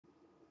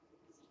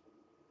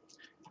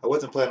I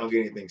wasn't planning on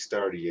getting anything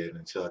started yet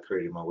until I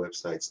created my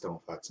website,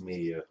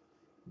 StonefoxMedia.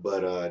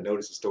 But I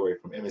noticed a story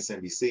from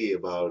MSNBC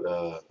about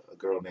a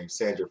girl named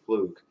Sandra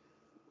Fluke,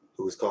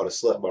 who was called a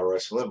slut by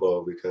Rush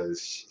Limbaugh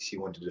because she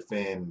wanted to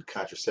defend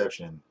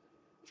contraception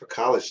for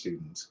college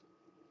students.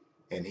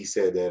 And he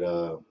said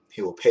that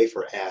he will pay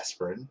for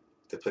aspirin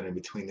to put in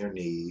between their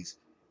knees,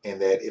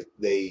 and that if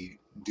they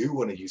do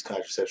want to use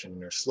contraception,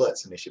 and they're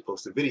sluts, and they should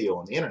post a video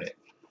on the internet.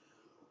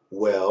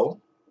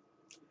 Well,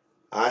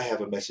 I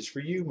have a message for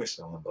you,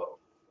 Mr. Limbaugh.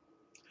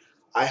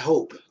 I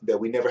hope that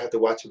we never have to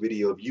watch a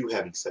video of you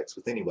having sex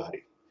with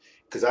anybody,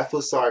 because I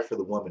feel sorry for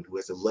the woman who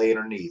has to lay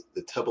underneath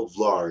the tub of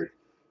lard,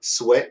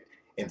 sweat,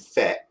 and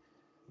fat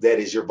that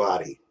is your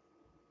body.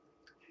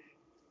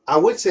 I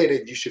would say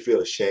that you should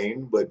feel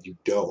ashamed, but you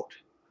don't.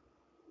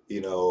 You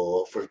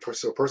know, for a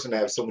person to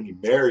have so many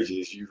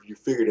marriages, you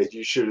figure that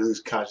you should lose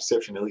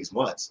contraception at least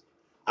once.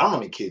 I don't know how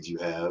many kids you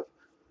have.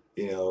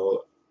 You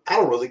know, I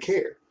don't really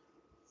care.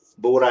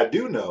 But what I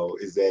do know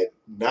is that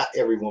not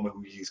every woman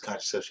who uses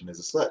contraception is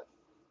a slut.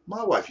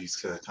 My wife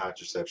uses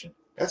contraception.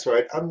 That's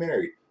right, I'm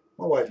married.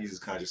 My wife uses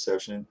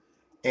contraception.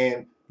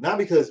 And not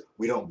because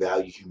we don't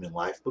value human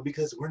life, but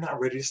because we're not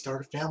ready to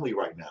start a family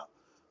right now.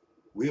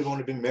 We've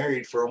only been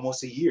married for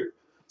almost a year.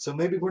 So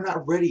maybe we're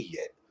not ready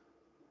yet.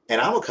 And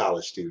I'm a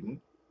college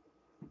student,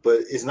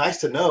 but it's nice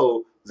to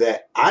know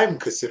that I'm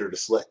considered a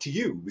slut to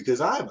you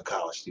because I'm a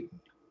college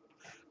student.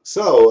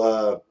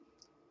 So,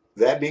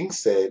 that being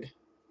said,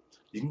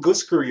 you can go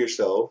screw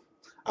yourself.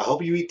 I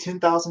hope you eat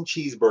 10,000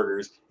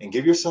 cheeseburgers and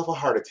give yourself a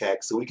heart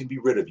attack so we can be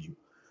rid of you.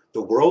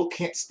 The world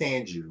can't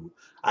stand you.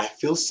 I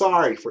feel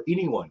sorry for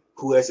anyone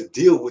who has to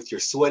deal with your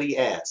sweaty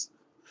ass.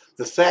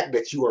 The fact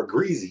that you are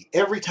greasy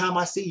every time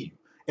I see you,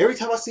 every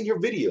time I see your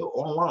video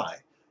online,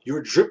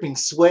 you're dripping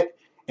sweat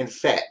and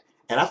fat,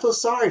 and I feel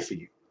sorry for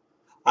you.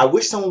 I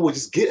wish someone would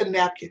just get a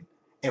napkin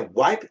and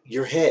wipe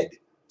your head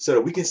so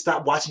that we can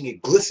stop watching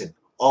it glisten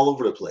all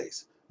over the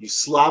place. You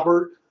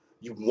slobber,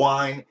 you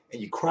whine,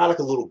 and you cry like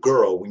a little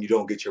girl when you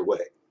don't get your way.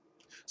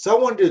 So I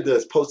wanted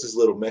to post this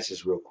little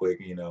message real quick,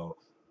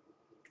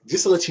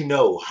 just to let you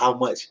know how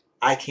much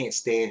I can't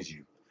stand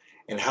you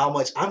and how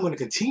much I'm going to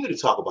continue to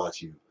talk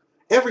about you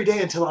every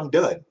day until I'm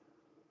done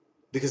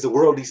because the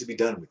world needs to be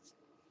done with.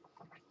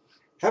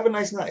 Have a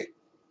nice night.